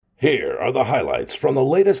Here are the highlights from the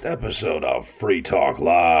latest episode of Free Talk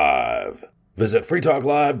Live. Visit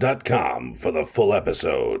freetalklive.com for the full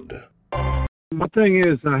episode. My thing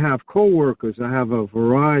is, I have coworkers. I have a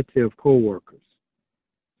variety of coworkers.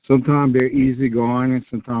 Sometimes they're easygoing and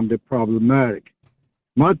sometimes they're problematic.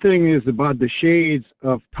 My thing is about the shades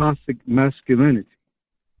of toxic masculinity.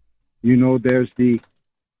 You know, there's the...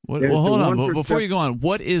 Well, hold on. Before you go on,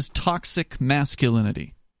 what is toxic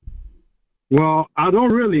masculinity? Well, I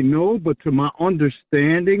don't really know, but to my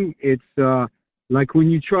understanding, it's like when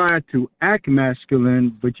you try to act masculine,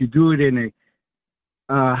 but you do it in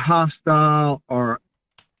a hostile or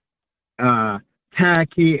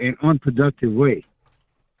tacky and unproductive way.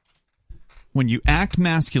 When you act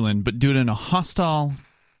masculine, but do it in a hostile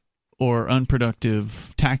or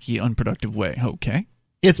unproductive, tacky, unproductive way. Okay.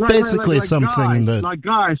 It's basically something guys, that... Like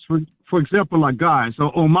guys, for example, like guys.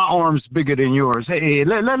 Oh, my arm's bigger than yours. Hey,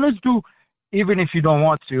 let's do... Even if you don't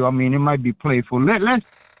want to, I mean, it might be playful. Let's,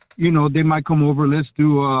 you know, they might come over. Let's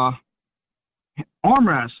do arm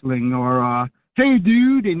wrestling or, hey,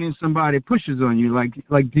 dude, and then somebody pushes on you. I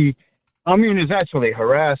mean, it's actually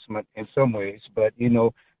harassment in some ways, but, you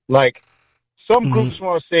know, like some groups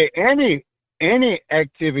want to say any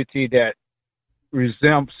activity that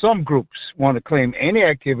resembles, some groups want to claim any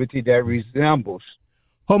activity that resembles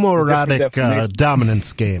homoerotic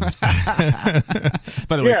dominance games.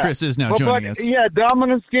 By the way, Chris is now joining us. Yeah,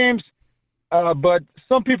 dominance games. But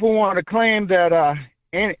some people want to claim that,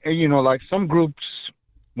 like some groups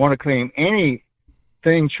want to claim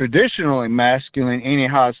anything traditionally masculine,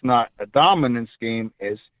 anyhow it's not a dominance game,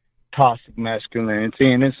 is toxic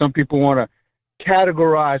masculinity. And then some people want to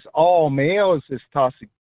categorize all males as toxic.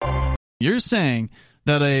 You're saying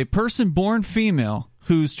that a person born female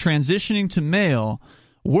who's transitioning to male,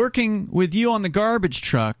 working with you on the garbage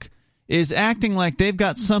truck, is acting like they've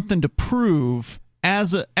got something to prove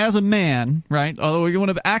as a man, right? Although you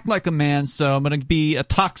want to act like a man, so I'm going to be a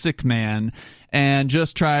toxic man and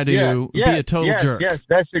just try to be a total jerk. Yes,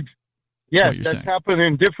 that's happening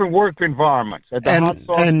in different work environments. At the hot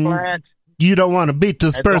sauce plant. You don't want to beat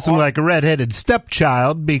this person like a redheaded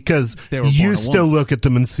stepchild because you still look at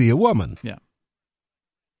them and see a woman. Yeah.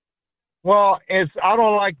 Well, I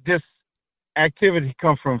don't like this activity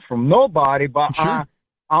come from nobody, but sure.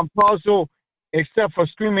 I'm puzzled, except for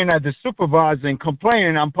screaming at the supervisor and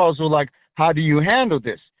complaining. I'm puzzled, like, how do you handle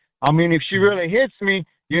this? I mean, if she really hits me,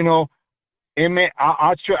 you know,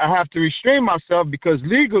 I have to restrain myself because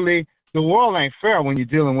legally the world ain't fair when you're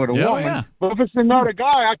dealing with a woman. Yeah. But if it's another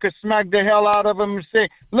guy, I could smack the hell out of him and say,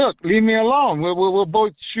 look, leave me alone. We'll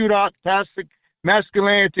both shoot out toxic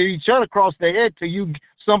masculinity to each other across the head till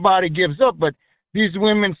somebody gives up. But these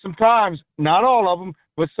women sometimes, not all of them,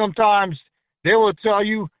 but sometimes they will tell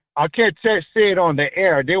you, I can't say it on the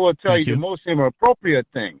air, they will tell you the most inappropriate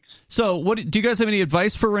things. So do you guys have any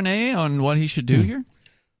advice for Renee on what he should do here?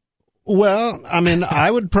 Well, I mean,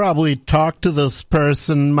 I would probably talk to this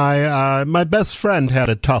person. My best friend had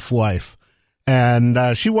a tough wife,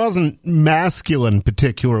 and she wasn't masculine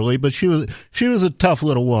particularly, but she was a tough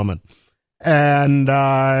little woman. And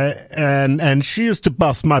she used to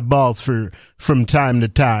bust my balls from time to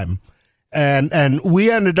time. And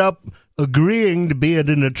we ended up agreeing to be in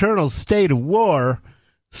an eternal state of war.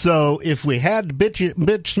 So if we had to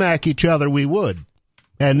bitch smack each other, we would.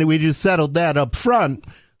 And we just settled that up front.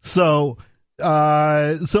 So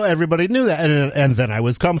everybody knew that. And then I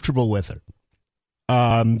was comfortable with her.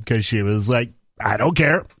 'Cause she was like, I don't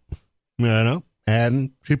care, you know, and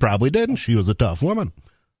she probably didn't. She was a tough woman.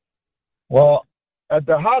 Well, at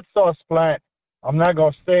the hot sauce plant, I'm not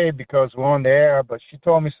going to say because we're on the air, but she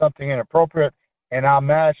told me something inappropriate, and I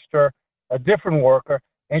matched her, a different worker,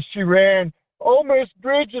 and she ran, oh, Miss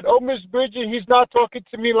Bridget, he's not talking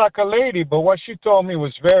to me like a lady, but what she told me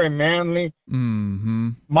was very manly.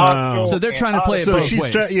 Mm-hmm. So they're trying to play it both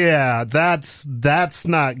ways. Yeah, that's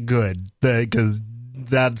not good, because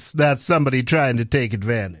that's somebody trying to take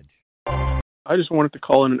advantage. I just wanted to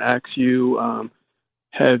call in and ask you,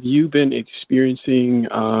 have you been experiencing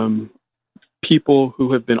people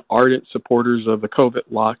who have been ardent supporters of the COVID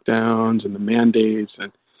lockdowns and the mandates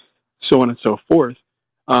and so on and so forth,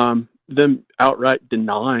 them outright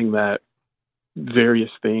denying that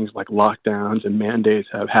various things like lockdowns and mandates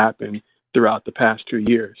have happened throughout the past 2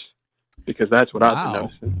 years? Because that's what I've been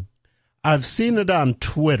noticing. I've seen it on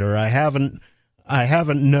Twitter. I haven't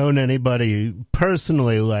known anybody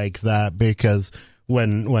personally like that, because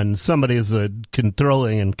when somebody's a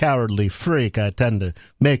controlling and cowardly freak, I tend to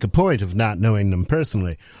make a point of not knowing them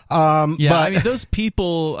personally. I mean, those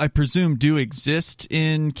people, I presume, do exist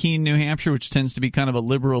in Keene, New Hampshire, which tends to be kind of a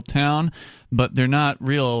liberal town, but they're not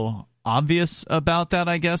real obvious about that,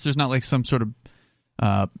 I guess. There's not like some sort of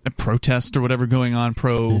a protest or whatever going on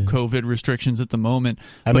pro-COVID restrictions at the moment.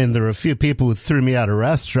 I mean, there were a few people who threw me out of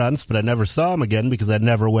restaurants, but I never saw them again because I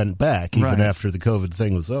never went back, even after the COVID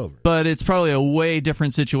thing was over. But it's probably a way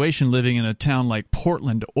different situation living in a town like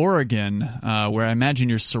Portland, Oregon, where I imagine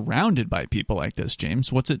you're surrounded by people like this,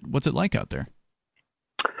 James. What's it like out there?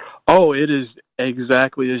 Oh, it is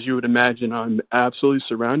exactly as you would imagine. I'm absolutely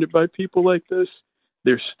surrounded by people like this.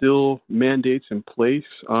 There's still mandates in place.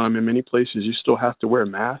 In many places, you still have to wear a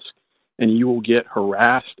mask, and you will get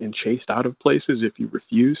harassed and chased out of places if you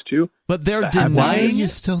refuse to. But they're denying. Why are you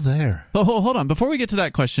still there? Oh, hold on. Before we get to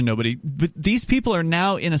that question, but these people are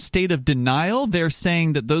now in a state of denial. They're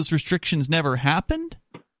saying that those restrictions never happened?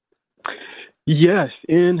 Yes.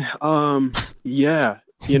 Yeah.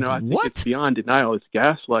 I think it's beyond denial. It's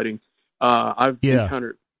gaslighting. I've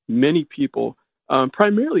encountered many people,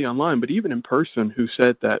 primarily online, but even in person, who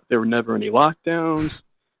said that there were never any lockdowns,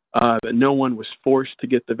 that no one was forced to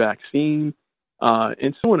get the vaccine,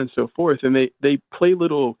 and so on and so forth. And they play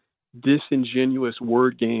little disingenuous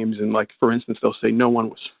word games. And like, for instance, they'll say no one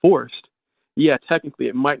was forced. Yeah, technically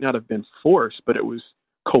it might not have been forced, but it was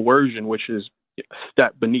coercion, which is a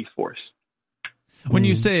step beneath force. When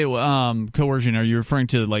you say coercion, are you referring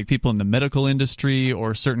to like people in the medical industry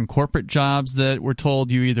or certain corporate jobs that were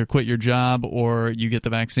told you either quit your job or you get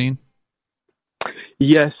the vaccine?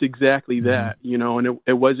 Yes, exactly that. And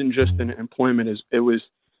it wasn't just in employment; it was,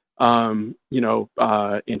 in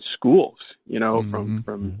schools.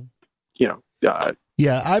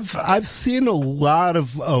 Yeah, I've seen a lot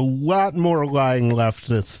more lying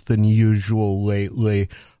leftists than usual lately.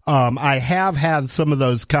 I have had some of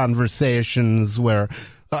those conversations where,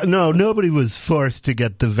 no, nobody was forced to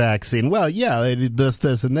get the vaccine. Well, yeah, they did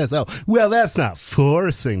this, and this. Oh, well, that's not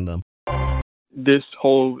forcing them. This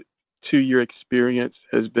whole 2-year experience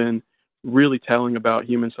has been really telling about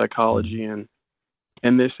human psychology, and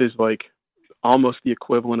this is like almost the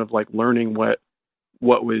equivalent of like learning what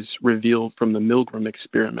was revealed from the Milgram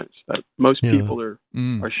experiments, that most people are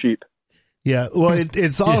sheep. Yeah, well,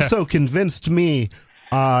 it's also convinced me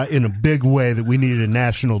in a big way that we need a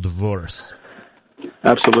national divorce.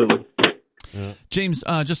 Absolutely. Yeah. James,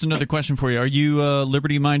 just another question for you. Are you a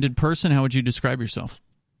liberty-minded person? How would you describe yourself?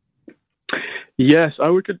 Yes, I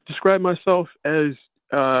would describe myself as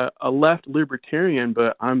a left libertarian,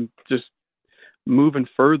 but I'm just moving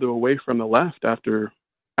further away from the left after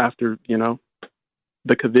the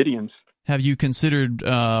COVIDians. Have you considered,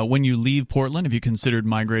 when you leave Portland, have you considered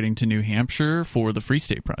migrating to New Hampshire for the Free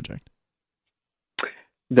State Project?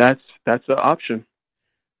 That's an option.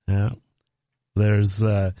 Yeah. There's,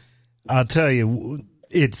 I'll tell you,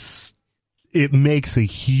 it makes a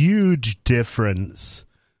huge difference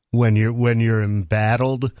when you're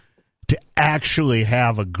embattled to actually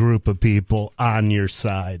have a group of people on your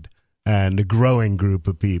side, and a growing group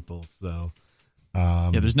of people. So,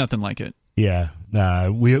 there's nothing like it. Yeah,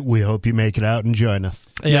 we hope you make it out and join us.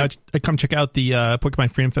 Yeah, come check out the Porcupine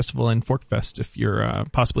Freedom Festival and Fork Fest if you're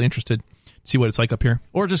possibly interested. See what it's like up here.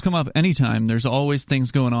 Or just come up anytime. There's always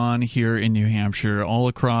things going on here in New Hampshire, all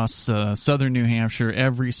across southern New Hampshire,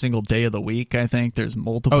 every single day of the week, I think. There's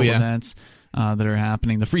multiple events that are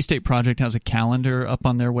happening. The Free State Project has a calendar up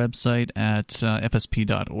on their website at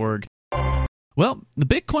fsp.org. Well, the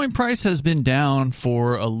Bitcoin price has been down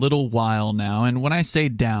for a little while now, and when I say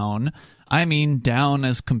down, I mean down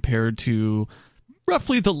as compared to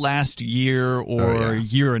roughly the last year or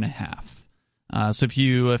year and a half. So if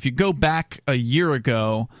you go back a year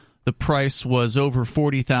ago, the price was over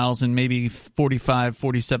 $40,000, maybe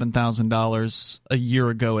 $47,000 a year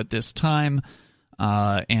ago at this time,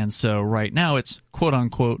 and so right now it's quote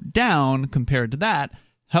unquote down compared to that.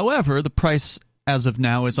 However, the price as of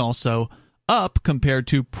now is also up compared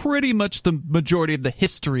to pretty much the majority of the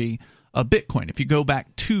history of Bitcoin. If you go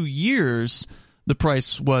back 2 years, the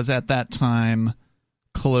price was at that time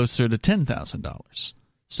closer to $10,000.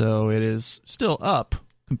 So it is still up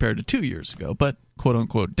compared to 2 years ago, but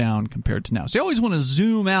quote-unquote down compared to now. So you always want to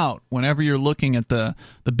zoom out whenever you're looking at the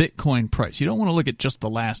Bitcoin price. You don't want to look at just the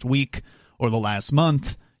last week or the last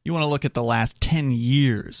month. You want to look at the last 10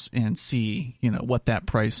 years and see, what that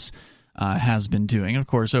price has been doing. And of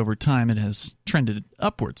course, over time, it has trended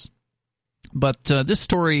upwards. But this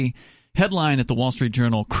story headline at the Wall Street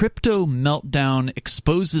Journal: Crypto Meltdown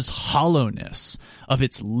Exposes Hollowness of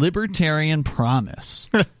Its Libertarian Promise.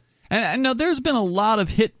 And now there's been a lot of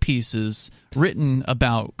hit pieces written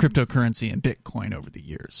about cryptocurrency and Bitcoin over the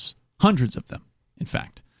years. Hundreds of them, in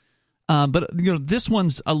fact. But this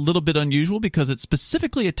one's a little bit unusual because it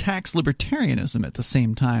specifically attacks libertarianism at the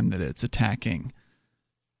same time that it's attacking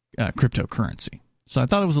cryptocurrency. So I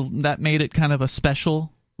thought that made it kind of a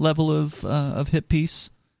special level of hit piece.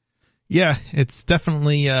 Yeah, it's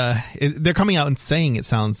definitely they're coming out and saying, it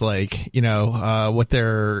sounds like, what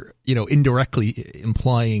they're, indirectly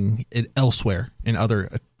implying it elsewhere in other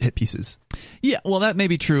hit pieces. Yeah, well, that may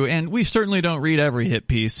be true, and we certainly don't read every hit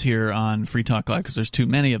piece here on Free Talk Live because there's too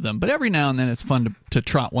many of them. But every now and then it's fun to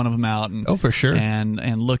trot one of them out and for sure,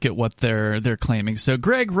 and look at what they're claiming. So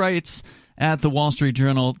Greg writes at the Wall Street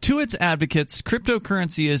Journal, to its advocates,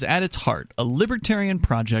 cryptocurrency is at its heart a libertarian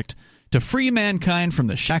project to free mankind from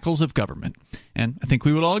the shackles of government. And I think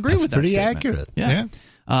we would all agree with that pretty statement. accurate. Yeah.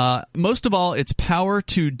 Most of all, its power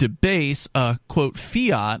to debase a, quote,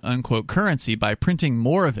 fiat, unquote, currency by printing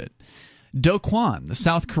more of it. Do Kwon, the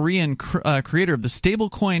South Korean creator of the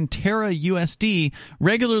stablecoin Terra USD,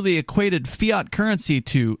 regularly equated fiat currency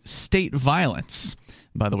to state violence.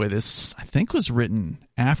 By the way, this, I think, was written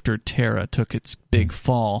after Terra took its big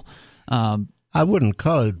fall. I wouldn't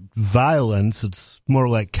call it violence. It's more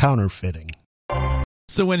like counterfeiting.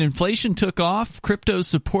 So when inflation took off, crypto's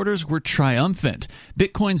supporters were triumphant.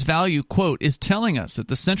 Bitcoin's value, quote, is telling us that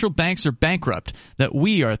the central banks are bankrupt, that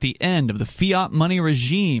we are at the end of the fiat money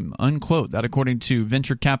regime, unquote. That according to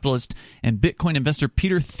venture capitalist and Bitcoin investor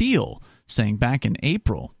Peter Thiel, saying back in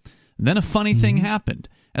April. Then a funny thing happened.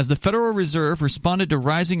 As the Federal Reserve responded to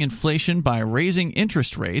rising inflation by raising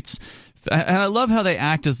interest rates, and I love how they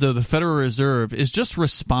act as though the Federal Reserve is just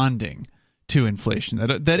responding to inflation, that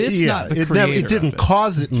it's not the creator it didn't of it.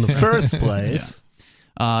 cause it in the first place.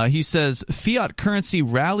 He says, fiat currency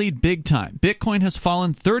rallied big time. Bitcoin has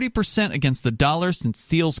fallen 30% against the dollar since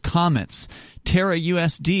Thiel's comments. Terra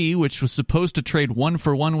USD, which was supposed to trade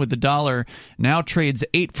 1-for-1 with the dollar, now trades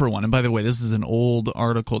 8-for-1. And by the way, this is an old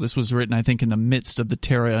article. This was written, I think, in the midst of the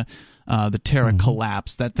Terra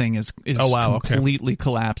collapse. That thing is completely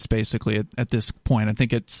collapsed, basically, at this point. I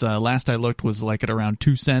think it's, last I looked, was like at around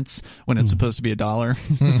 2 cents when it's supposed to be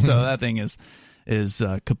 $1. So that thing is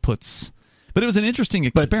kaputs. But it was an interesting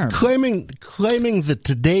experiment. But claiming that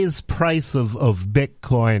today's price of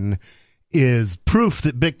Bitcoin is proof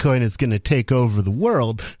that Bitcoin is going to take over the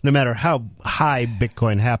world, no matter how high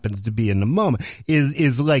Bitcoin happens to be in the moment,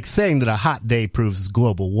 is like saying that a hot day proves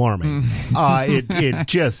global warming. It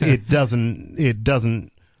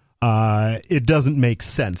doesn't make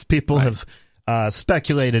sense. People have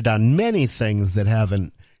speculated on many things that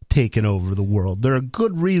haven't taken over the world. There are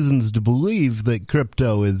good reasons to believe that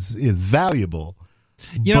crypto is valuable,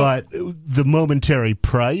 but the momentary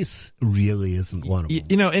price really isn't one of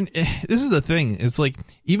them. And this is the thing. It's like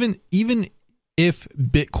even if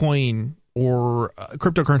Bitcoin or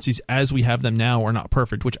cryptocurrencies as we have them now are not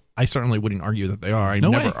perfect, which I certainly wouldn't argue that they are. I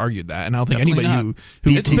never argued that, and I don't think Definitely anybody not.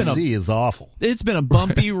 who BTC is awful. It's been a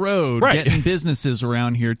bumpy road getting businesses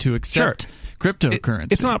around here to accept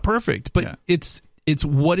cryptocurrency. It's not perfect, but it's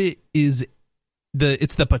what it is.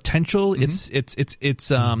 It's the potential. It's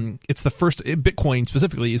the first. Bitcoin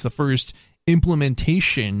specifically is the first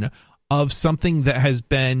implementation of something that has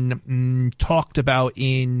been talked about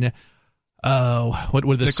in what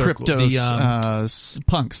are the crypto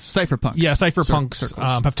punks, cypherpunks. Yeah,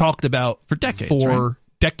 cypherpunks have talked about for decades.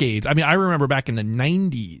 Decades. I mean, I remember back in the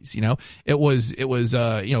 90s, it was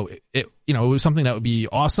something that would be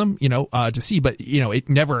awesome, to see, but it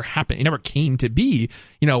never happened. It never came to be,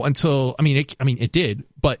 until, it did,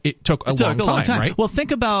 but it took a long time, right? Well,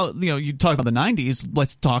 think about, you talk about the 90s.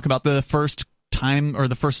 Let's talk about the first time or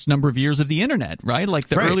the first number of years of the internet, right? Like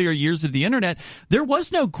the earlier years of the internet, there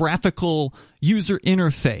was no graphical user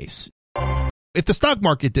interface. If the stock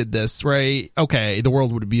market did this, right, okay, the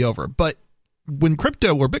world would be over, but when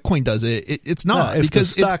crypto or Bitcoin does it, it's not,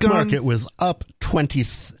 because the stock market was up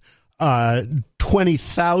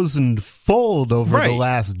 20,000 fold over the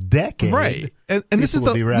last decade. Right. And this is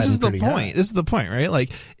the point. This is the point, right?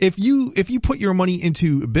 Like if you put your money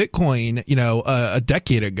into Bitcoin, a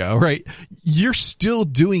decade ago, right, you're still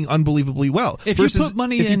doing unbelievably well. If you put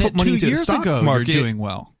money in it 2 years ago, you're doing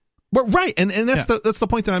well. Right. And that's the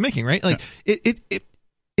point that I'm making, right? Like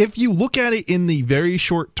if you look at it in the very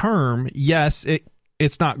short term, yes,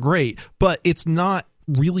 it's not great, but it's not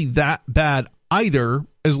really that bad either,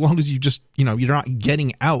 as long as you just, you're not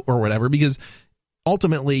getting out or whatever, because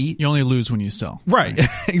ultimately you only lose when you sell. Right.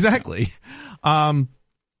 Exactly.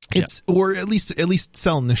 Or at least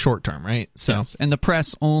sell in the short term, right? So, yes. And the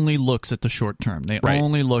press only looks at the short term. They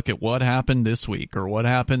only look at what happened this week or what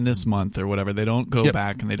happened this month or whatever. They don't go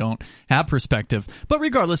back and they don't have perspective. But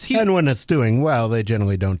regardless, and when it's doing well, they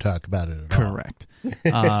generally don't talk about it at all. Correct.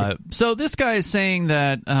 So this guy is saying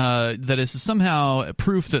that that is somehow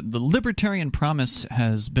proof that the libertarian promise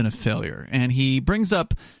has been a failure, and he brings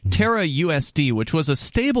up Terra USD, which was a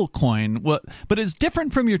stable coin, but is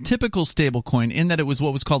different from your typical stable coin in that it was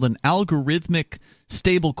what was called an algorithmic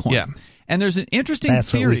stable coin. Yeah. And there's an interesting That's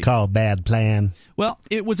theory. what we call a bad plan. Well,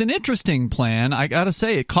 it was an interesting plan. I got to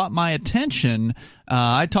say, it caught my attention.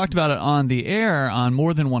 I talked about it on the air on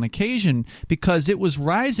more than one occasion because it was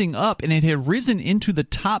rising up and it had risen into the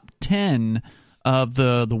top 10 of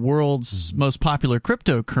the world's most popular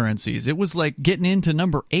cryptocurrencies. It was like getting into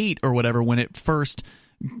number 8 or whatever when it first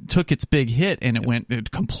took its big hit, and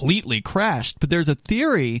it completely crashed. But there's a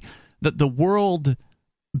theory that the world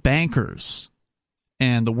bankers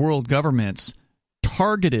and the world governments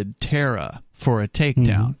targeted Terra for a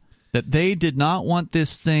takedown, that they did not want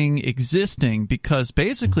this thing existing because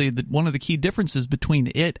basically one of the key differences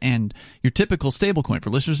between it and your typical stablecoin, for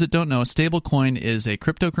listeners that don't know, a stablecoin is a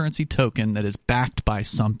cryptocurrency token that is backed by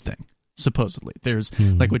something. Supposedly, there's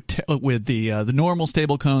like with the normal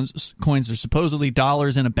stable coins, there's supposedly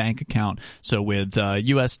dollars in a bank account. So with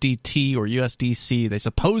USDT or USDC, they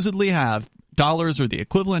supposedly have dollars or the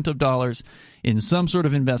equivalent of dollars in some sort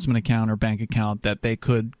of investment account or bank account that they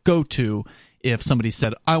could go to if somebody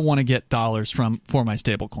said, I want to get dollars for my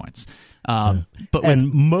stable coins.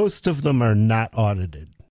 And most of them are not audited.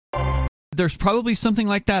 There's probably something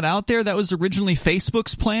like that out there. That was originally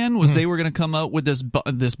Facebook's plan, was they were going to come out with this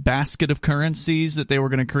basket of currencies that they were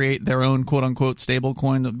going to create their own quote-unquote stable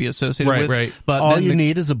coin that would be associated with. Right. But all you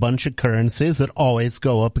need is a bunch of currencies that always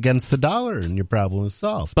go up against the dollar, and your problem is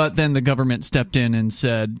solved. But then the government stepped in and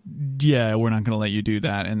said, yeah, we're not going to let you do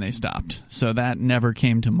that, and they stopped. So that never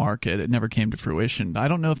came to market. It never came to fruition. I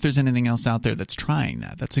don't know if there's anything else out there that's trying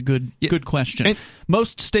that. That's a good question. And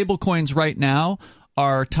most stable coins right now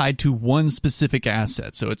are tied to one specific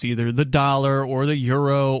asset. So it's either the dollar or the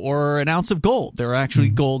euro or an ounce of gold. There are actually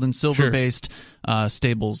gold and silver-based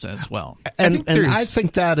stables as well. And I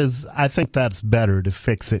think that's better to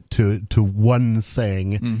fix it to one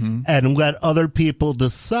thing and let other people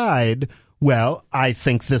decide, well, I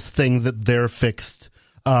think this thing that they're fixed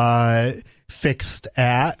on is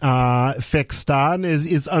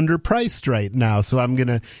underpriced right now, so I'm going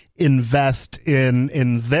to invest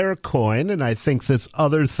in their coin, and I think this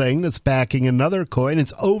other thing that's backing another coin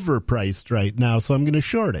is overpriced right now, so I'm going to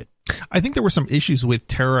short it. I think there were some issues with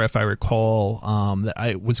Terra, if I recall, that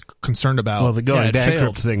I was concerned about. Well, the going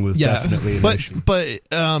bankrupt thing was definitely an issue. But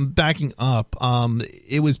backing up,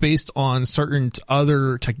 it was based on certain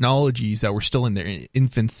other technologies that were still in their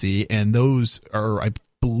infancy, and those are, I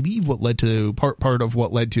believe, what led to part of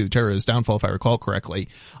what led to Terra's downfall, if I recall correctly.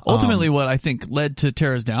 Ultimately, what I think led to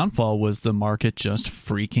Terra's downfall was the market just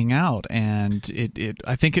freaking out, and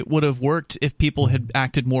I think it would have worked if people had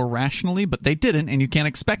acted more rationally, but they didn't, and you can't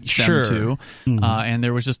expect them to. And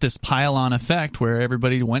there was just this pile-on effect where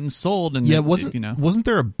everybody went and sold. And wasn't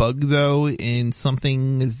there a bug though in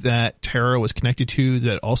something that Terra was connected to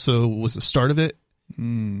that also was the start of it?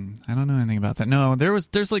 I don't know anything about that. No,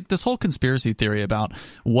 there's like this whole conspiracy theory about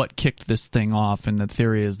what kicked this thing off, and the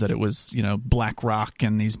theory is that it was, BlackRock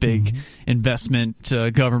and these big investment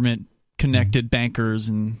government connected bankers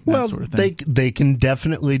and that sort of thing. They can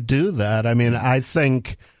definitely do that. I mean, I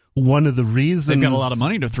think one of the reasons they've got a lot of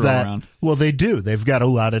money to throw around. Well, they do. They've got a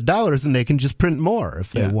lot of dollars, and they can just print more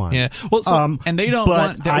if they want. Yeah. Well, and they don't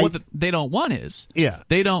want. What they don't want is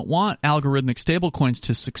they don't want algorithmic stablecoins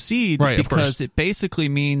to succeed, because it basically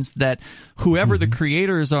means that whoever the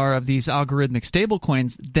creators are of these algorithmic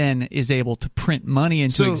stablecoins then is able to print money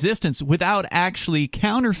into existence without actually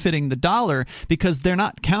counterfeiting the dollar, because they're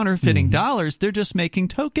not counterfeiting dollars; they're just making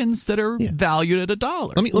tokens that are valued at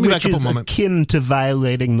 $1. Let me back up a moment. Which is akin to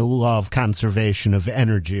violating the law of conservation of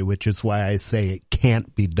energy, which is why I say it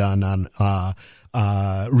can't be done on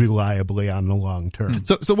reliably on the long term.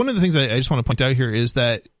 So one of the things I just want to point out here is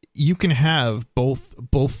that you can have both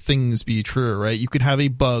things be true, right? You could have a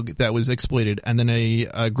bug that was exploited, and then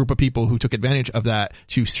a group of people who took advantage of that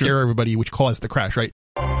to scare everybody, which caused the crash, right?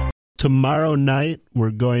 Tomorrow night,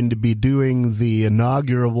 we're going to be doing the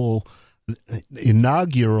inaugural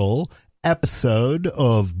episode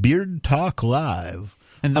of Beard Talk Live.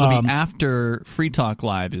 And that'll be after Free Talk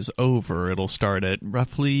Live is over. It'll start at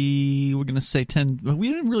roughly, we're going to say 10. We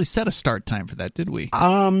didn't really set a start time for that, did we?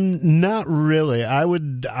 Not really. I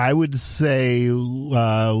would say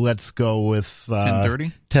let's go with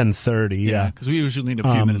 10:30. 10:30. Yeah, because we usually need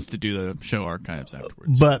a few minutes to do the show archives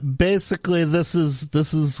afterwards. But basically, this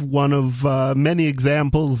is one of many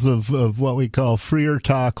examples of what we call Freer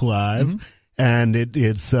Talk Live, and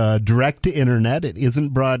it's direct to internet. It isn't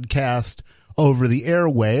broadcast over the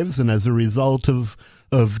airwaves, and as a result of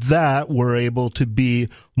that, we're able to be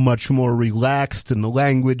much more relaxed in the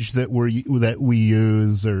language that we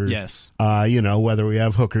use, or yes, whether we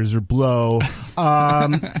have hookers or blow,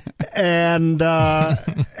 and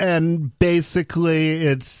basically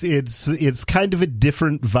it's kind of a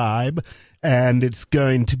different vibe, and it's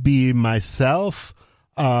going to be myself,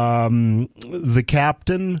 the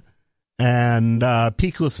captain, and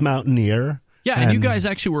Peakless Mountaineer. Yeah, and you guys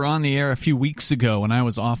actually were on the air a few weeks ago when I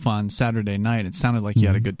was off on Saturday night. It sounded like you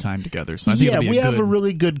had a good time together. So I think we have a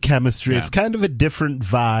really good chemistry. Yeah. It's kind of a different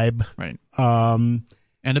vibe. Right. And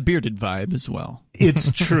a bearded vibe as well.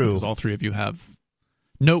 It's true. Because all three of you have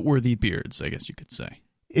noteworthy beards, I guess you could say.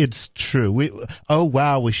 It's true. We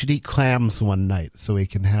should eat clams one night so we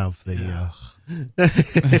can have the...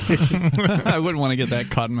 I wouldn't want to get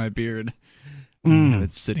that caught in my beard.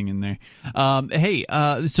 It's sitting in there.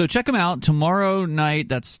 So check them out tomorrow night.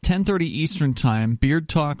 That's 10:30 Eastern time. Beard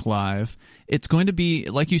Talk Live. It's going to be,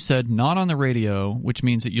 like you said, not on the radio, which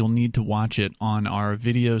means that you'll need to watch it on our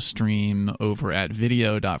video stream over at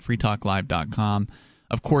video.freetalklive.com.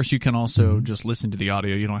 Of course, you can also just listen to the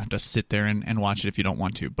audio. You don't have to sit there and watch it if you don't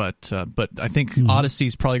want to. But I think Odyssey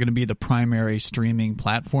is probably going to be the primary streaming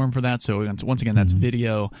platform for that. So once again, that's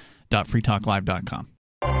video.freetalklive.com.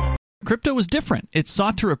 Crypto was different. It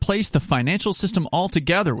sought to replace the financial system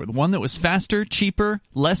altogether with one that was faster, cheaper,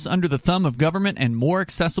 less under the thumb of government, and more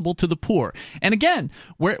accessible to the poor. And again,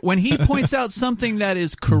 when he points out something that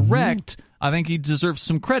is correct, I think he deserves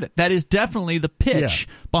some credit. That is definitely the pitch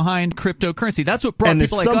behind cryptocurrency. That's what brought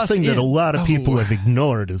people like us in. And it's something that a lot of people have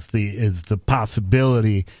ignored is the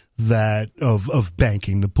possibility that of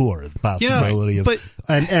banking the poor, the possibility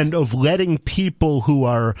of letting people who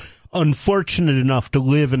are unfortunate enough to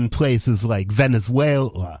live in places like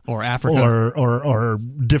Venezuela or Africa or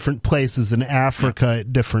different places in Africa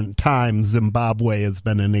at different times. Zimbabwe has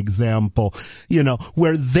been an example,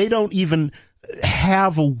 where they don't even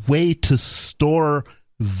have a way to store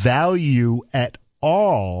value at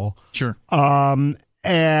all. Sure. And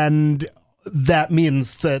that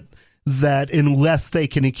means that unless they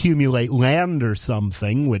can accumulate land or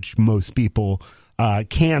something, which most people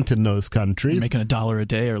can't in those countries. You're making $1 a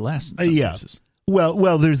day or less in some cases.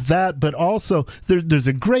 Well, there's that, but also there's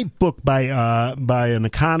a great book by an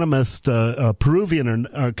economist, a Peruvian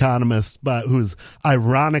economist, who's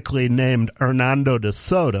ironically named Hernando de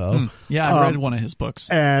Soto. Yeah, I read one of his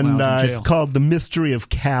books, and it's called The Mystery of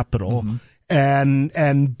Capital,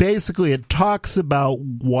 and basically it talks about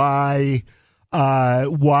why a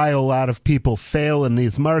lot of people fail in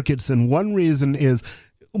these markets, and one reason is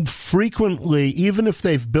frequently, even if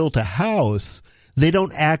they've built a house, they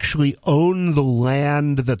don't actually own the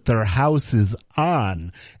land that their house is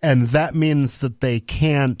on, and that means that they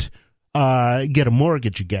can't get a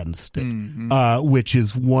mortgage against it, which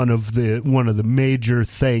is one of the major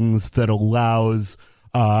things that allows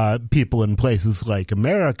people in places like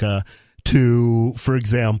America to, for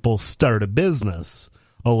example, start a business.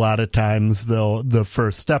 A lot of times, the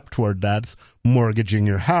first step toward that's mortgaging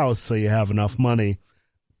your house so you have enough money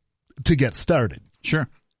to get started. Sure.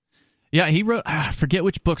 Yeah, he wrote, I forget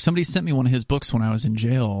which book. Somebody sent me one of his books when I was in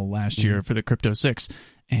jail last year for the Crypto 6.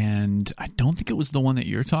 And I don't think it was the one that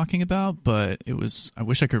you're talking about, but it was, I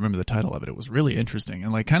wish I could remember the title of it. It was really interesting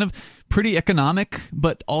and kind of pretty economic,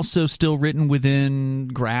 but also still written within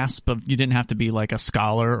grasp of, you didn't have to be like a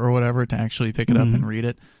scholar or whatever to actually pick it up and read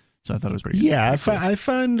it. So I thought it was pretty good. Yeah, I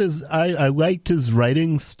find I liked his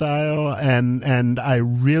writing style, and I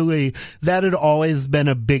really, that had always been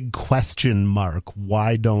a big question mark.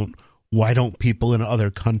 Why don't people in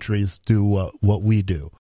other countries do what we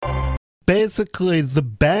do? Basically, the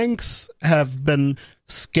banks have been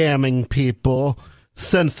scamming people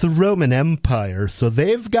since the Roman Empire, so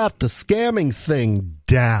they've got the scamming thing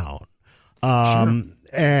down. Sure.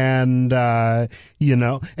 And and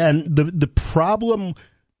the problem.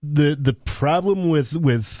 The problem with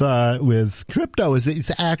crypto is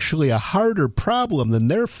it's actually a harder problem than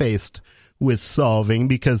they're faced with solving,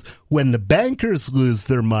 because when the bankers lose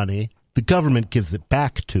their money, the government gives it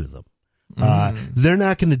back to them. They're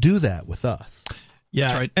not going to do that with us. Yeah,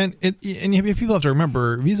 that's right. And people have to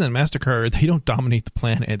remember, Visa and MasterCard, they don't dominate the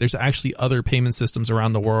planet. There's actually other payment systems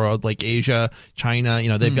around the world, like Asia, China,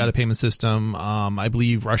 they've got a payment system. I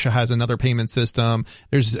believe Russia has another payment system.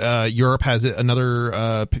 There's Europe has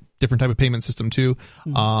another different type of payment system too.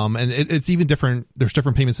 And it's even different. There's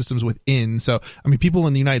different payment systems within. So, I mean, people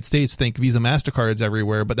in the United States think Visa, MasterCard's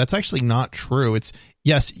everywhere, but that's actually not true.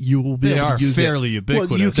 yes, you will be They able are to use fairly it.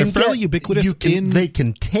 ubiquitous. They're fairly ubiquitous. They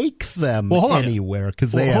can take them anywhere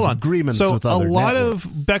because they have agreements with other networks.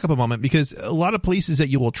 Back up a moment, because a lot of places that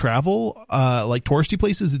you will travel, like touristy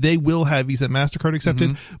places, they will have Visa and MasterCard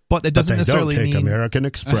accepted, but that doesn't necessarily don't take mean American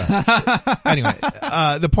Express. Anyway,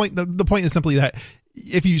 the point is simply that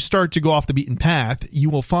if you start to go off the beaten path, you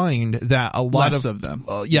will find that a lot Less of them.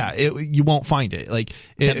 You won't find it. Like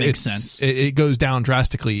that makes sense. It goes down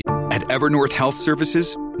drastically. At Evernorth Health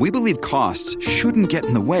Services, we believe costs shouldn't get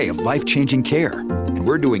in the way of life-changing care, and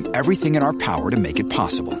we're doing everything in our power to make it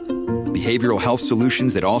possible. Behavioral health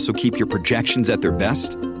solutions that also keep your projections at their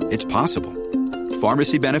best? It's possible.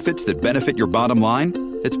 Pharmacy benefits that benefit your bottom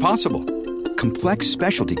line? It's possible. Complex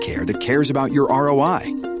specialty care that cares about your ROI?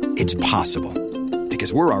 It's possible.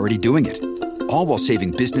 Because we're already doing it. All while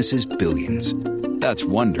saving businesses billions. That's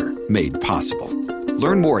Wonder made possible.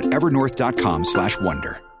 Learn more at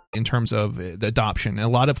evernorth.com/wonder. In terms of the adoption, in a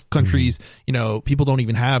lot of countries, people don't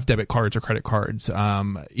even have debit cards or credit cards.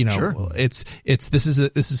 Sure. This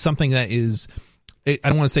is something that is. I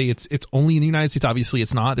don't want to say it's only in the United States. Obviously,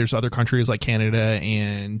 it's not. There's other countries like Canada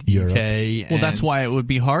and the UK. Well, that's why it would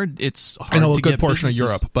be hard. It's hard I know to a good get portion businesses.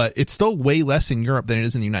 of Europe, but it's still way less in Europe than it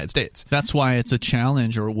is in the United States. That's why it's a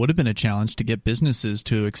challenge, or would have been a challenge, to get businesses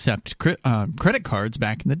to accept credit cards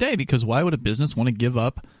back in the day. Because why would a business want to give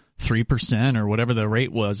up 3% or whatever the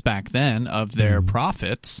rate was back then of their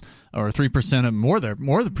profits, or 3% of more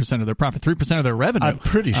the percent of their profit, 3% of their revenue? I'm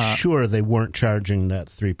pretty sure they weren't charging that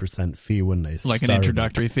 3% fee when they started. Like an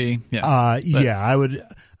introductory fee. Yeah.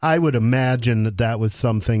 I would imagine that was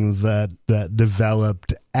something that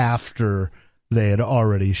developed after they had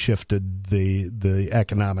already shifted the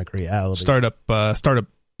economic reality.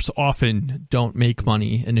 Startups often don't make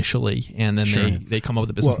money initially, and then they come up with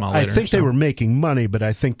a business model later. I think they were making money, but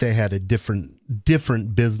I think they had a different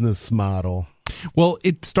business model. Well,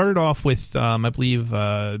 it started off with, I believe,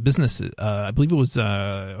 businesses. I believe it was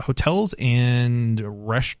hotels and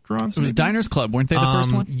restaurants. It was Diners Club, weren't they the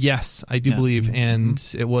first one? Yes, I do believe, and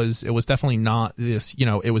it was definitely not this.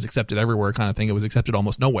 It was accepted everywhere kind of thing. It was accepted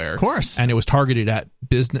almost nowhere, of course, and it was targeted at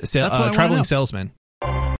business traveling salesmen.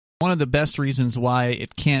 One of the best reasons why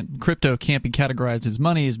crypto can't be categorized as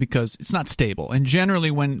money is because it's not stable. And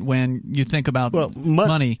generally, when you think about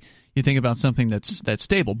money, you think about something that's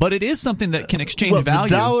stable. But it is something that can exchange value.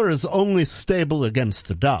 The dollar is only stable against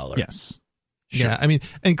the dollar. Yes. Sure. Yeah, I mean,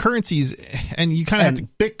 and currencies, and you kind of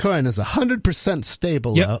Bitcoin is 100%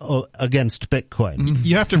 stable against Bitcoin.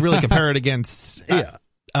 You have to really compare it against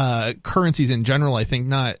currencies in general. I think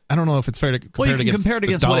not. I don't know if it's fair to compare you can compare it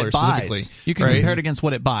against what it buys. You can compare it against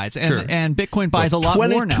what it buys, and Bitcoin buys a lot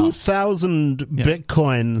more now. 22,000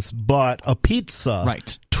 Bitcoins bought a pizza.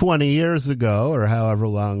 Right. 20 years ago or however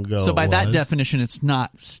long ago. So by that definition, it's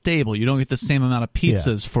not stable. You don't get the same amount of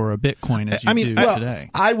pizzas for a Bitcoin as you do today.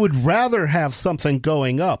 I would rather have something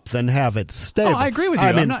going up than have it stable. Oh, I agree with you.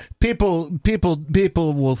 I mean,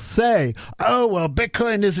 people will say, "Oh, well,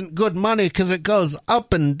 Bitcoin isn't good money because it goes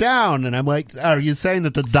up and down." And I'm like, "Are you saying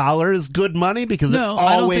that the dollar is good money because it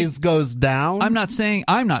always goes down?" I'm not saying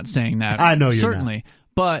that. I know you're certainly. not.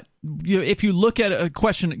 But if you look at a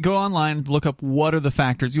question, go online, look up what are the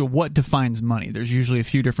factors, what defines money. There's usually a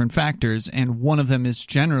few different factors, and one of them is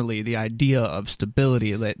generally the idea of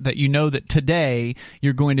stability, that you know that today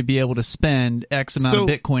you're going to be able to spend X amount of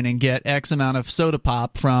Bitcoin and get X amount of soda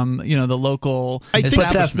pop from the local establishment.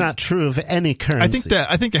 But that's not true of any currency.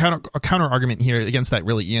 I think the counter argument here against that,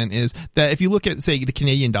 really, Ian, is that if you look at, say, the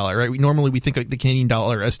Canadian dollar, right? Normally we think of the Canadian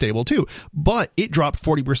dollar as stable too, but it dropped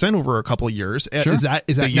 40% over a couple of years. Sure. Is that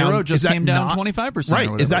the euro now, just came down 25%?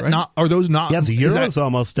 Right? Is that not? Are those not? Yeah, the euro is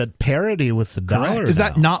almost at parity with the dollar. Is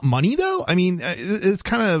that not money though? I mean, it's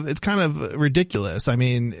kind of ridiculous. I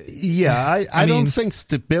mean, I don't think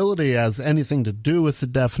stability has anything to do with the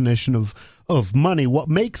definition of money. What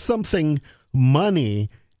makes something money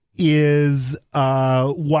is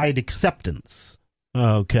wide acceptance.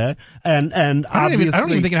 Okay, and obviously, I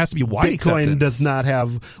don't even think it has to be wide acceptance. Bitcoin does not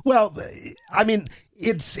have. Well, I mean,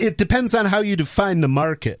 it depends on how you define the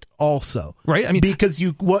market, also, right? I mean, because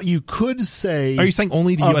what you could say. Are you saying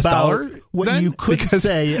only the U.S. dollar? What then? You could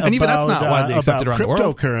say and even that's not widely accepted about around the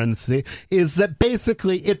world. Cryptocurrency is that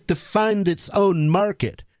basically it defined its own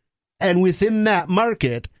market, and within that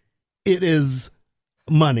market, it is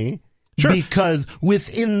money. Sure. Because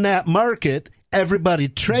within that market, everybody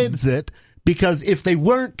trades it. Because if they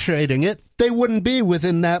weren't trading it, they wouldn't be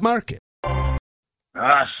within that market.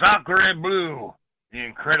 Sacre bleu, the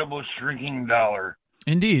incredible shrinking dollar.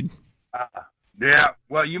 Indeed. Yeah.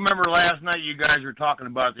 Well, you remember last night you guys were talking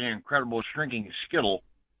about the incredible shrinking Skittle.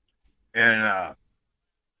 And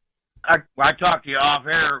I I talked to you off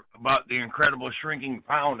air about the incredible shrinking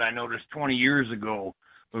pound I noticed 20 years ago.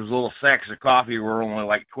 Those little sacks of coffee were only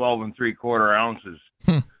like 12 3/4 ounces.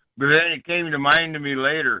 But then it came to mind to me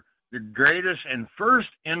later, the greatest and first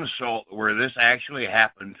insult where this actually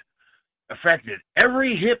happened affected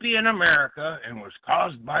every hippie in America and was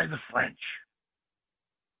caused by the French.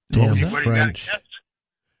 Damn Anybody French. got a guess?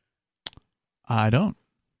 I don't.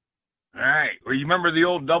 All right. Well, you remember the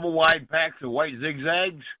old double wide packs of white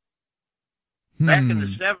zigzags? Back in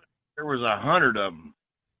the 70s, there was 100 of them.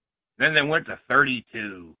 Then they went to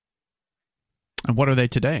 32. And what are they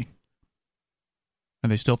today? Are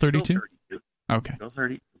they still 32? Still 32. Okay. Still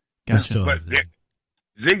 32. Gotcha. But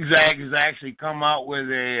Zigzag has actually come out with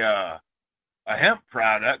a hemp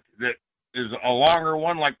product that is a longer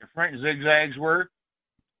one, like the French zigzags were,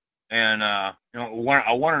 and a 1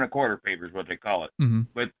 1/4 paper is what they call it. Mm-hmm.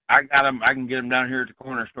 But I got them. I can get them down here at the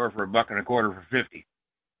corner store for $1.25 for 50.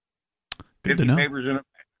 Good 50 to know. papers in a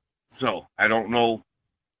pack. So I don't know.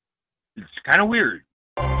 It's kind of weird.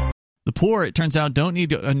 The poor, it turns out, don't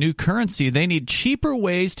need a new currency. They need cheaper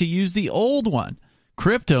ways to use the old one.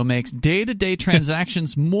 Crypto makes day-to-day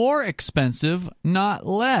transactions more expensive, not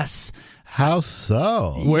less. How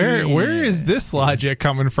so? Where is this logic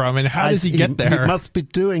coming from, and how does he get there? He must be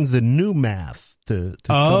doing the new math to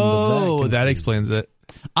come to that explains it.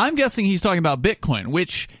 I'm guessing he's talking about Bitcoin,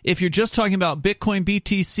 which if you're just talking about Bitcoin,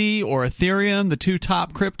 BTC, or Ethereum, the two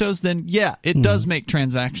top cryptos, then yeah, it does make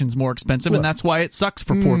transactions more expensive, and that's why it sucks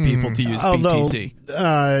for poor people to use BTC.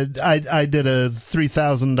 I did a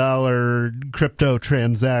 $3,000 crypto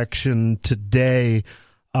transaction today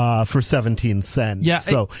for 17 cents. Yeah,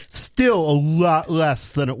 so still a lot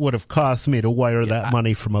less than it would have cost me to wire that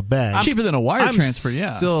money from a bank. Cheaper than a wire transfer,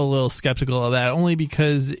 I'm still a little skeptical of that, only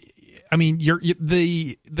because I mean,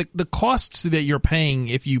 the costs that you're paying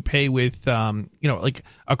if you pay with like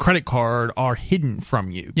a credit card are hidden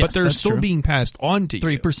from you, yes, but they're still being passed on to you.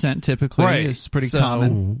 3% typically is pretty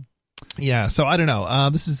common. Yeah, so I don't know.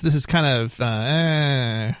 This is kind of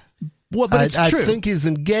well, but it's true. I think he's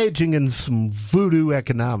engaging in some voodoo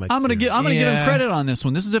economics. I'm gonna give him credit on this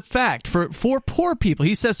one. This is a fact for poor people.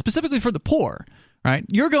 He says specifically for the poor. Right?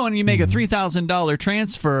 You're going and you make a $3,000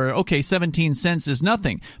 transfer, okay, 17 cents is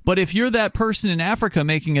nothing. But if you're that person in Africa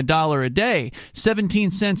making $1 a day,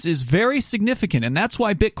 17 cents is very significant. And that's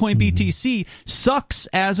why Bitcoin BTC sucks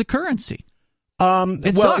as a currency. Sucks.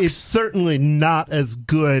 It's certainly not as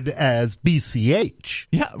good as BCH.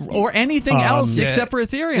 Yeah, or anything else except for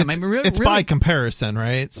Ethereum. It's really, by comparison,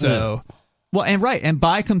 right? So... Well, and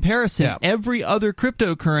by comparison, every other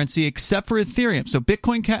cryptocurrency except for Ethereum, so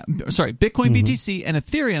Bitcoin BTC and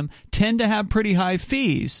Ethereum tend to have pretty high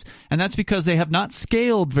fees, and that's because they have not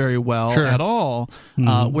scaled very well at all.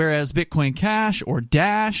 Whereas Bitcoin Cash or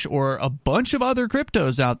Dash or a bunch of other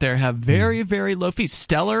cryptos out there have very, very low fees.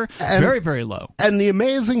 Stellar, very, very low. And the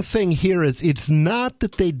amazing thing here is it's not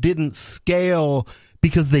that they didn't scale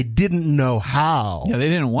because they didn't know how. Yeah, they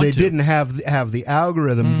didn't want to. They didn't have the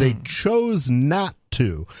algorithm. They chose not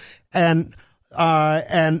to. And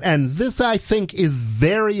this, I think, is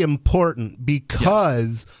very important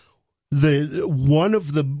because one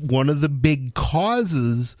of the big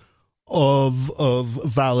causes of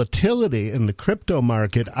volatility in the crypto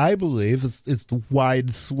market, I believe, is the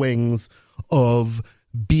wide swings of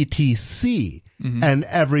BTC. And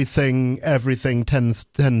everything tends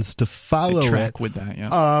to follow track it with that.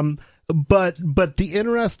 Yeah. But the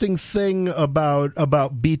interesting thing about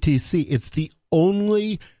BTC, it's the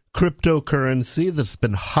only cryptocurrency that's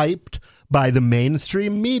been hyped by the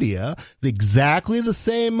mainstream media, exactly the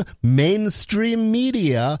same mainstream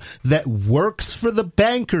media that works for the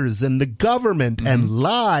bankers and the government and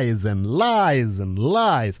lies and lies and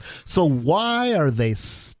lies. So why are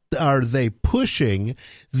they pushing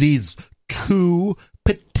these two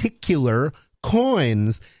particular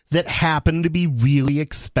coins that happen to be really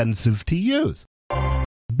expensive to use?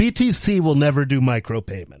 BTC will never do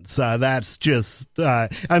micropayments. That's just,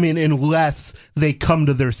 unless they come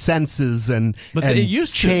to their senses and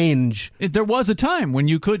change. There was a time when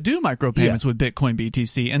you could do micropayments with Bitcoin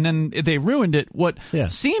BTC, and then they ruined it.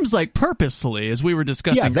 Seems like purposefully, as we were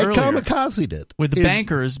discussing earlier. Yeah, they kamikazed it. With the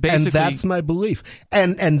bankers, basically. And that's my belief.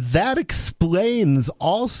 And that explains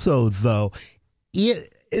also, though,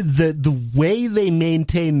 the way they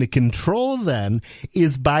maintain the control then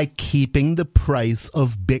is by keeping the price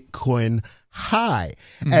of Bitcoin high.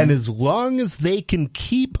 And as long as they can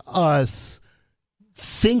keep us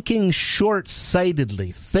thinking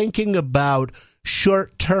short-sightedly, thinking about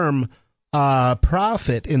short-term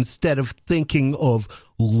profit instead of thinking of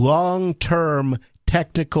long-term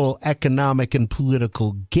technical, economic, and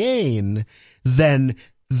political gain, then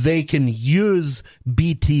they can use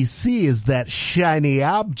BTC as that shiny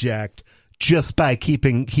object just by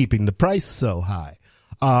keeping the price so high.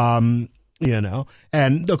 And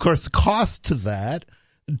of course, the cost to them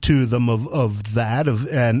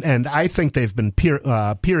and I think they've been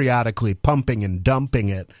periodically pumping and dumping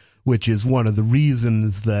it, which is one of the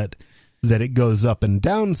reasons that it goes up and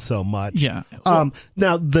down so much. Yeah.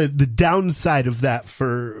 Now the downside of that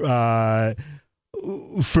for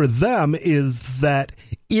them is that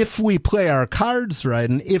if we play our cards right,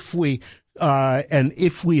 and if we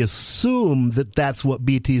assume that that's what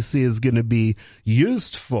BTC is going to be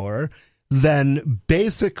used for, then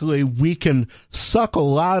basically we can suck a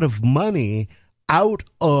lot of money out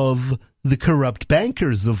of the corrupt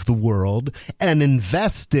bankers of the world and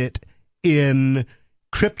invest it in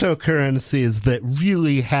cryptocurrencies that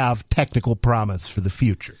really have technical promise for the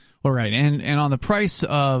future. All right, and on the price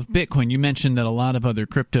of Bitcoin, you mentioned that a lot of other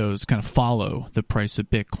cryptos kind of follow the price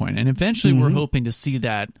of Bitcoin, and eventually we're hoping to see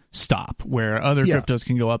that stop, where other cryptos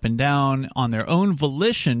can go up and down on their own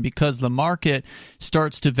volition because the market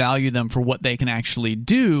starts to value them for what they can actually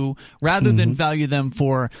do rather than value them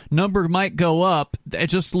for number might go up,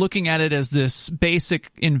 just looking at it as this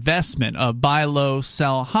basic investment of buy low,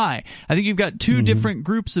 sell high. I think you've got two different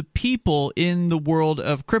groups of people in the world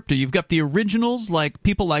of crypto. You've got the originals, like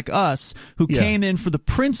people like us, who came in for the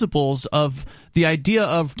principles of the idea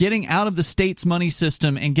of getting out of the state's money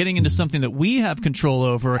system and getting into something that we have control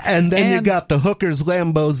over. And then you got the hookers,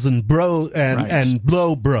 Lambos, and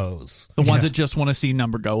blow bros. The ones that just want to see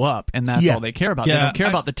number go up, and that's all they care about. They don't care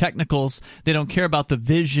about the technicals. They don't care about the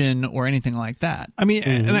vision or anything like that. I mean,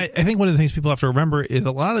 and I think one of the things people have to remember is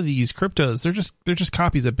a lot of these cryptos, they're just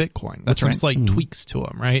copies of Bitcoin. That's some slight tweaks to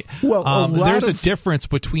them, right? Well, there's a difference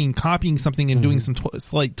between copying something and doing some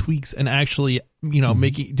slight tweaks and actually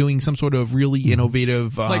doing some sort of really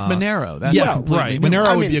innovative, like Monero. That's right.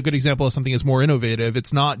 Monero would be a good example of something that's more innovative.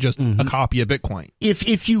 It's not just a copy of Bitcoin.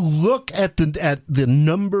 If you look at the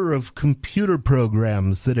number of computer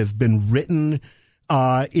programs that have been written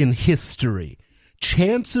in history,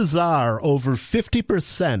 chances are over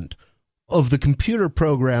 50% of the computer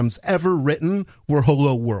programs ever written were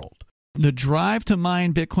Hello World. The drive to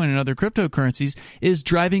mine Bitcoin and other cryptocurrencies is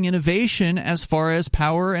driving innovation as far as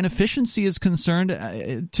power and efficiency is concerned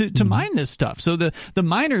to mine this stuff. So the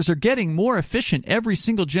miners are getting more efficient every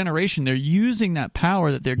single generation. They're using that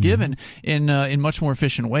power that they're given in much more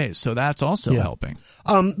efficient ways. So that's also helping.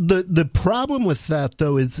 The problem with that,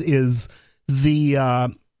 though, is the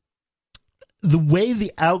way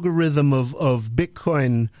the algorithm of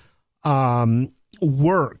Bitcoin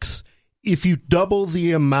works. If you double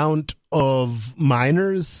the amount of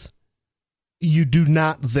miners, you do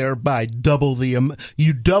not thereby double the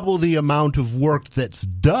amount of work that's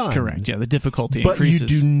done. Correct. Yeah, the difficulty but increases.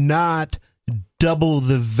 But you do not double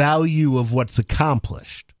the value of what's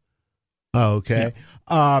accomplished. Okay.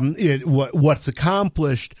 Yeah. What's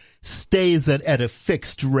accomplished stays at a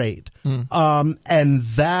fixed rate. And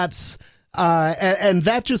that's and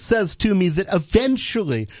that just says to me that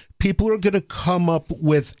eventually people are going to come up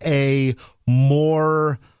with a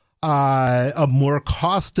more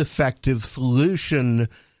cost-effective solution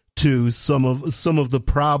to some of the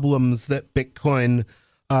problems that Bitcoin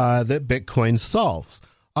solves,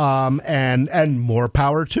 and more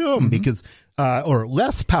power to them because or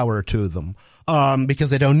less power to them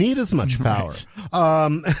because they don't need as much power.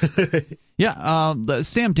 Right.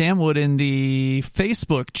 Sam Damwood in the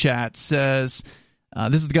Facebook chat says,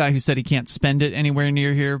 this is the guy who said he can't spend it anywhere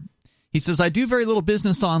near here. He says, I do very little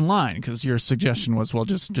business online, because your suggestion was, well,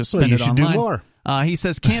 just spend it online. You should do more. He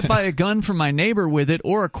says, can't buy a gun from my neighbor with it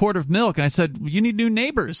or a quart of milk. And I said, you need new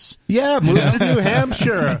neighbors. Yeah, move to New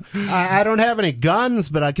Hampshire. I don't have any guns,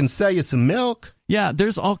 but I can sell you some milk. Yeah,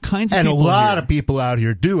 there's all kinds of people. And a lot here. Of people out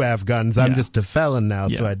here do have guns. I'm just a felon now,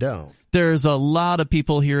 so I don't. There's a lot of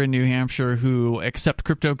people here in New Hampshire who accept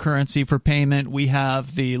cryptocurrency for payment. We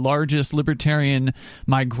have the largest libertarian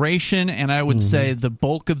migration, and I would say the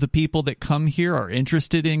bulk of the people that come here are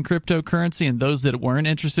interested in cryptocurrency, and those that weren't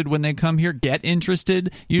interested when they come here get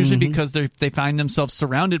interested, usually because they find themselves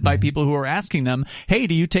surrounded by people who are asking them, hey,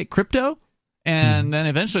 do you take crypto? And then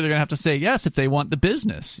eventually they're going to have to say yes if they want the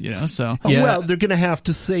business, so. Yeah. Well, they're going to have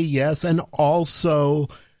to say yes, and also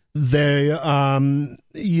they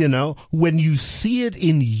when you see it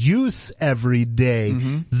in use every day,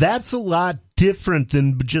 that's a lot different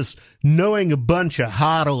than just knowing a bunch of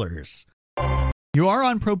hodlers. You are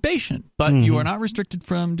on probation, but you are not restricted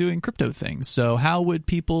from doing crypto things. So how would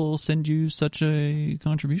people send you such a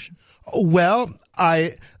contribution? Well,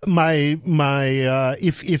 if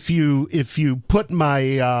you put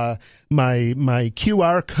my my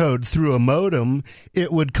QR code through a modem,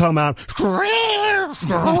 it would come out.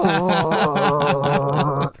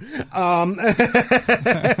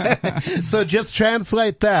 So just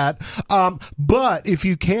translate that. But if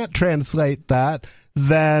you can't translate that,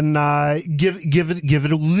 then give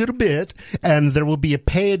it a little bit, and there will be a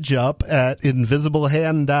page up at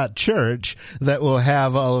invisiblehand.church that will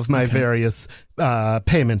have all of my various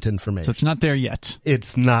payment information. So it's not there yet.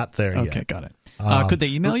 It's not there yet. Okay, got it. Could they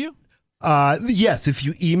email you? Yes, if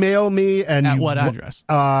you email me and at what address?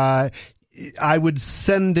 I would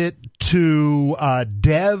send it to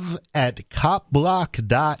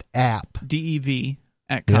dev@copblock.app.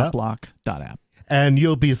 dev@copblock.app. And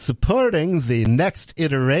you'll be supporting the next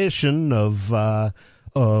iteration of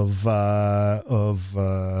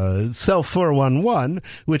Cell 411,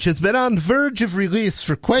 which has been on the verge of release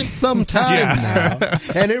for quite some time now,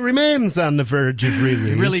 and it remains on the verge of release.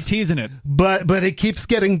 You're really teasing it, but it keeps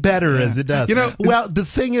getting better as it does. Well, the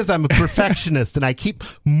thing is, I'm a perfectionist, and I keep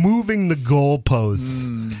moving the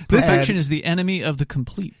goalposts. Perfection is the enemy of the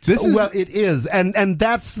complete. Well, it is, and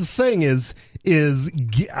that's the thing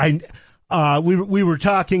we were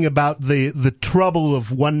talking about the trouble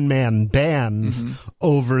of one-man bands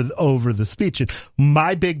over the speech. And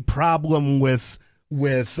my big problem with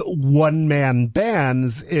one-man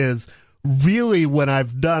bands is really when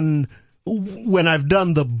I've done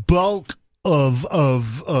the bulk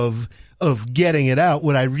of getting it out,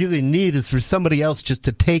 what I really need is for somebody else just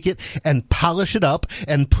to take it and polish it up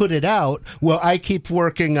and put it out while I keep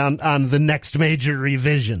working on the next major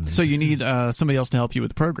revision. So you need somebody else to help you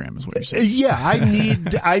with the program, is what you're saying. Yeah,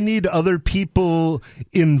 I need other people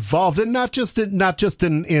involved, and not just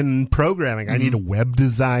in programming. I need a web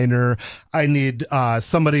designer. I need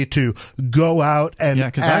somebody to go out and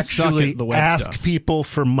actually ask people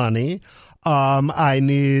for money. I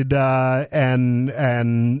need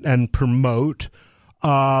and promote.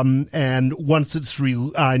 And once it's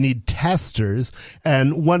I need testers,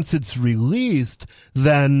 and once it's released,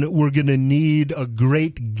 then we're going to need a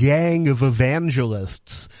great gang of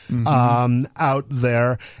evangelists out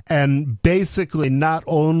there, and basically not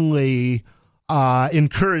only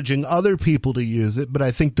encouraging other people to use it, but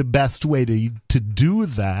I think the best way to do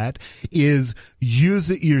that is use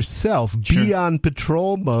it yourself. Sure. Be on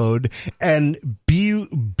patrol mode and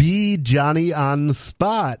be Johnny on the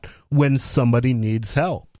spot when somebody needs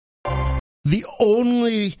help. The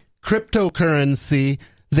only cryptocurrency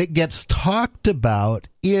that gets talked about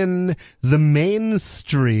in the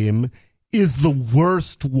mainstream is the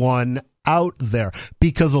worst one out there,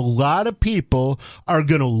 because a lot of people are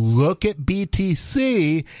going to look at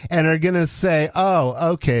BTC and are going to say,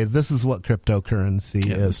 oh, okay, this is what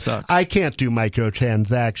cryptocurrency is. Sucks. I can't do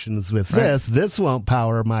microtransactions with this. This won't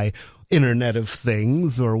power my Internet of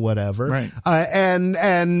Things or whatever. Right.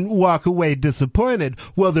 And walk away disappointed.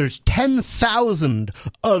 Well, there's 10,000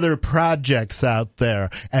 other projects out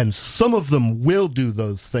there, and some of them will do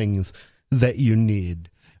those things that you need.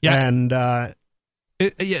 Yeah. And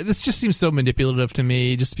this just seems so manipulative to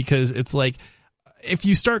me, just because it's like, if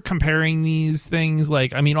you start comparing these things,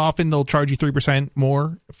 like, I mean, often they'll charge you 3%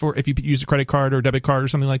 more for if you use a credit card or debit card or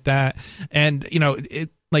something like that. And, it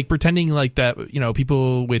like pretending like that,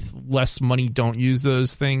 people with less money don't use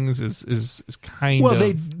those things is kind of.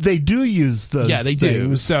 Well, they do use those. Yeah, they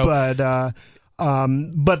do. So,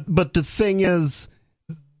 but the thing is,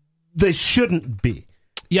 they shouldn't be.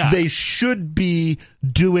 Yeah. They should be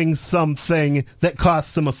doing something that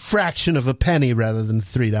costs them a fraction of a penny rather than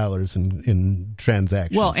 $3 in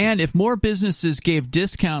transactions. Well, and if more businesses gave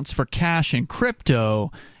discounts for cash and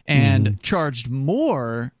crypto and charged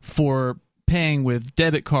more for paying with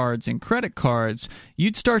debit cards and credit cards,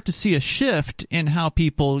 you'd start to see a shift in how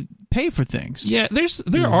people pay for things. Yeah,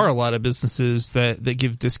 there are a lot of businesses that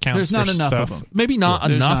give discounts. There's not for enough stuff. of them. Maybe not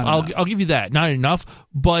enough. Not enough. I'll give you that. Not enough,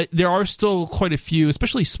 but there are still quite a few,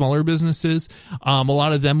 especially smaller businesses. A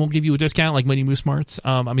lot of them will give you a discount, like Mighty Moose Marts.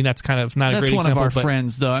 I mean, that's kind of not a great example. That's one of our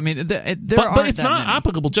friends, though. I mean, but it's not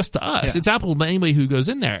applicable just to us. Yeah. It's applicable to anybody who goes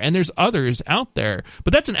in there. And there's others out there,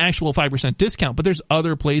 but that's an actual 5% discount. But there's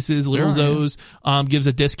other places. Little Zoe's gives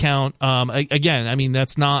a discount. Again, I mean,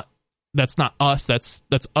 that's not us. That's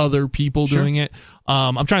other people doing it.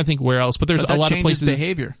 I'm trying to think where else, but there's a lot of places.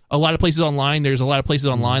 Behavior. A lot of places online. There's a lot of places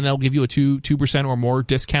online that'll give you a 2% or more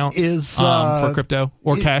discount for crypto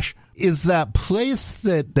or cash. Is that place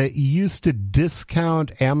that used to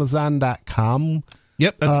discount Amazon.com?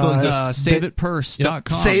 Yep, that still exists. SaveItPurse.com.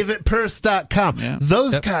 SaveItPurse.com. Yeah.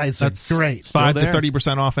 Those guys are That's great. 5 to there.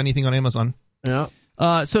 30% off anything on Amazon. Yeah.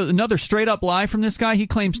 So another straight up lie from this guy. He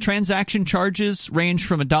claims transaction charges range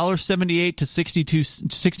from $1.78 to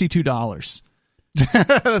 $62.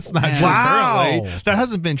 That's not true. Wow. Apparently. That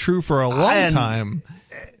hasn't been true for a long time.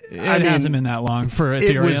 It hasn't been that long for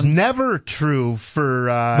Ethereum. It was never true for.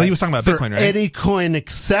 But he was talking about for Bitcoin, right? Any coin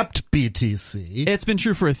except BTC. It's been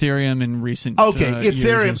true for Ethereum in recent Okay, years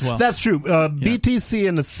Ethereum. as well. That's true. BTC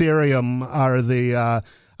and Ethereum are the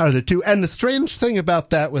two. And the strange thing about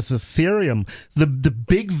that with Ethereum, the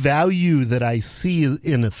big value that I see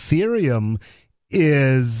in Ethereum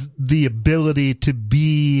is the ability to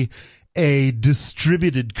be a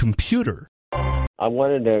distributed computer. I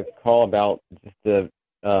wanted to call about just the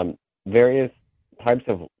various types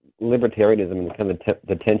of libertarianism and kind of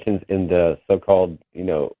the tensions in the so-called,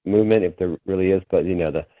 movement, if there really is, but,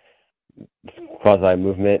 the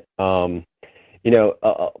quasi-movement. A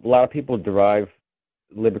lot of people derive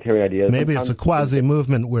libertarian ideas. Maybe it's a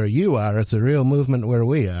quasi-movement where you are. It's a real movement where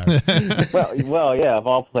we are. well, yeah, of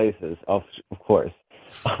all places, of course.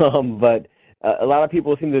 But a lot of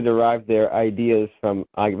people seem to derive their ideas from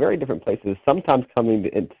very different places, sometimes coming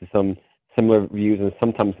into some similar views and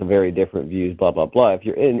sometimes some very different views, blah, blah, blah. If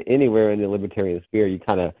you're anywhere in the libertarian sphere, you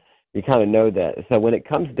kind of know that. So when it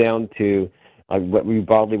comes down to what we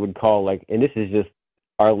broadly would call, and this is just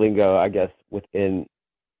our lingo, I guess, within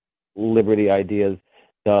liberty ideas,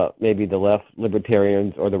 maybe the left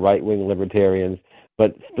libertarians or the right-wing libertarians,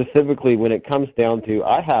 but specifically when it comes down to,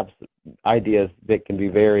 I have ideas that can be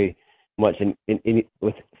very much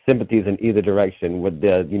with sympathies in either direction, with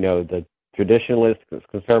the traditionalists,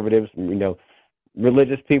 conservatives,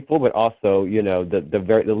 religious people, but also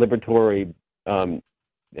the liberatory,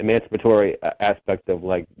 emancipatory aspect of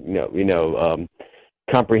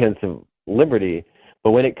comprehensive liberty.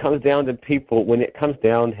 But when it comes down to people, when it comes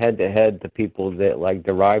down head to head to people that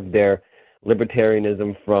derive their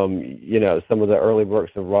libertarianism from some of the early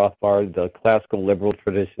works of Rothbard, the classical liberal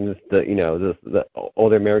traditions, the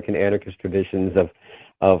older American anarchist traditions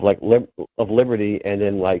of liberty, and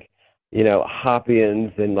then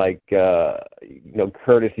Hoppians and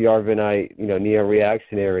Curtis Yarvinite,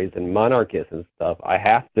 neo-reactionaries and monarchists and stuff, I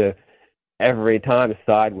have to every time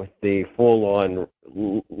side with the full-on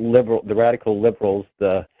liberal, the radical liberals,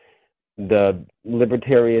 the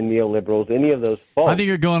libertarian neoliberals, any of those folks. I think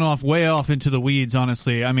you're going way off into the weeds,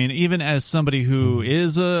 honestly. I mean, even as somebody who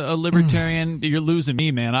is a libertarian, you're losing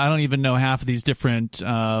me, man. I don't even know half of these different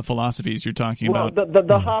philosophies you're talking about.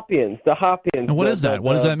 The Hoppians. And what is that?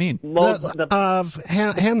 What does that mean?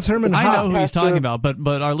 Hans Hermann Hoppe. I know who he's talking about,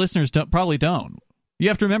 but our listeners probably don't. You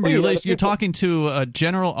have to remember, you're talking to a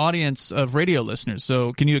general audience of radio listeners.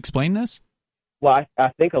 So can you explain this? Well, I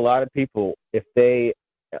think a lot of people, if they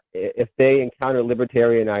encounter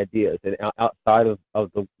libertarian ideas and outside of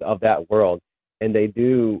that world, and they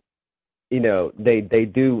do, they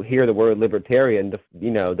do hear the word libertarian,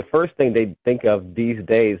 the first thing they think of these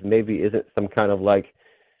days maybe isn't some kind of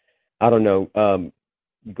Goldbug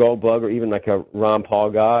or even a Ron Paul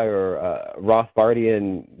guy or a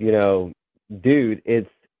Rothbardian, dude. It's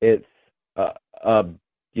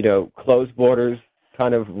closed borders,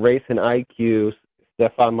 kind of race and IQ,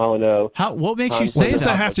 Stefan Molyneux. What makes you say that? What does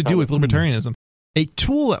that have to do with libertarianism? A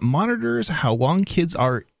tool that monitors how long kids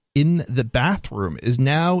are in the bathroom is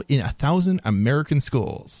now in 1,000 American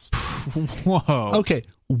schools. Whoa. Okay,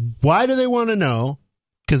 why do they want to know?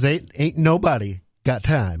 Because ain't nobody got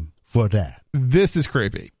time for that. This is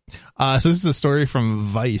creepy. So this is a story from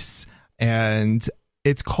Vice, and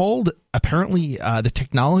it's called, apparently, the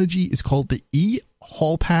technology is called the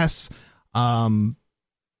E-Hall Pass.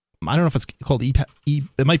 I don't know if it's called it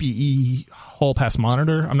might be E-Hall Pass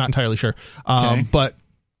Monitor. I'm not entirely sure. Okay. But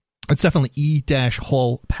it's definitely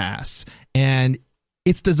E-Hall Pass. And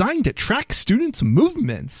it's designed to track students'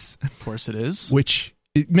 movements. Of course it is. Which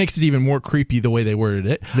it makes it even more creepy the way they worded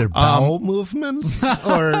it. Their bowel movements?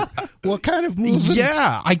 Or what kind of movements?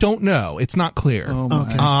 Yeah, I don't know. It's not clear. Oh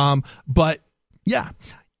my. Okay. But yeah.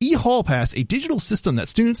 E-Hall Pass, a digital system that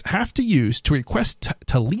students have to use to request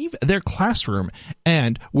to leave their classroom,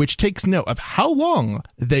 and which takes note of how long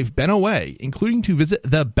they've been away, including to visit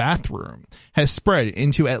the bathroom, has spread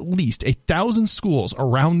into at least 1,000 schools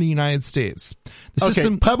around the United States. The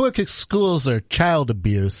system, public schools are child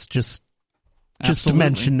abuse. Just to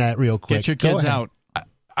mention that real quick. Get your kids out.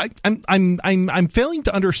 I'm failing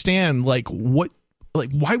to understand why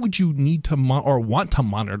would you need to or want to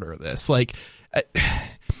monitor this?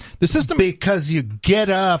 The system, because you get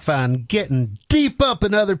off on getting deep up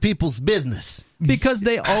in other people's business. Because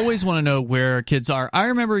they always want to know where kids are. I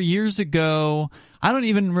remember years ago, I don't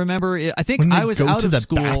even remember. I think When they I was go out to of the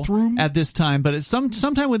school bathroom? at this time, but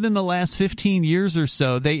sometime within the last 15 years or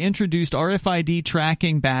so, they introduced RFID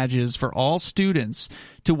tracking badges for all students,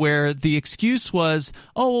 to where the excuse was,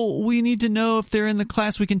 oh, we need to know if they're in the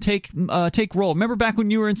class, we can take roll. Remember back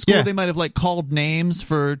when you were in school, Yeah. they might have like called names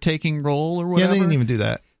for taking roll or Yeah, whatever. they didn't even do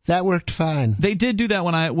that. That worked fine. They did do that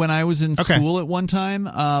when I was in Okay. school at one time,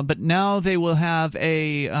 but now they will have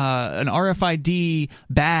an RFID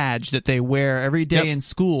badge that they wear every day Yep. in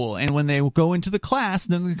school, and when they go into the class,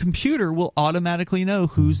 then the computer will automatically know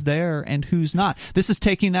who's there and who's not. This is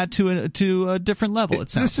taking that to a different level. It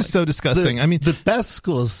sounds This is like. so disgusting. I mean, The best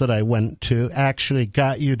schools that I went to actually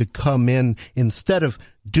got you to come in, instead of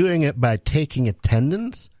doing it by taking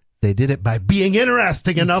attendance, they did it by being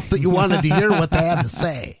interesting enough that you wanted to hear what they had to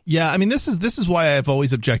say. yeah, I mean, this is why I've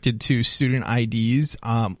always objected to student IDs,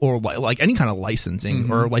 or like any kind of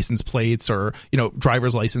licensing or license plates, or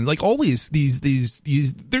driver's license, like all these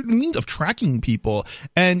they're means of tracking people,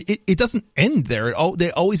 and it doesn't end there.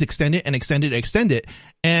 They always extend it and extend it and extend it,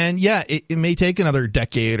 and yeah, it may take another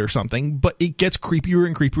decade or something, but it gets creepier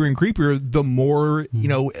and creepier and creepier the more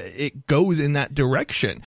it goes in that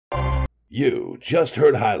direction. You just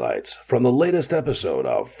heard highlights from the latest episode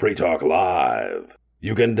of Free Talk Live.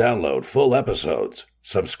 You can download full episodes,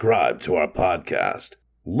 subscribe to our podcast,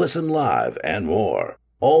 listen live, and more,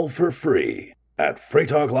 all for free at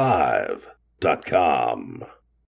freetalklive.com.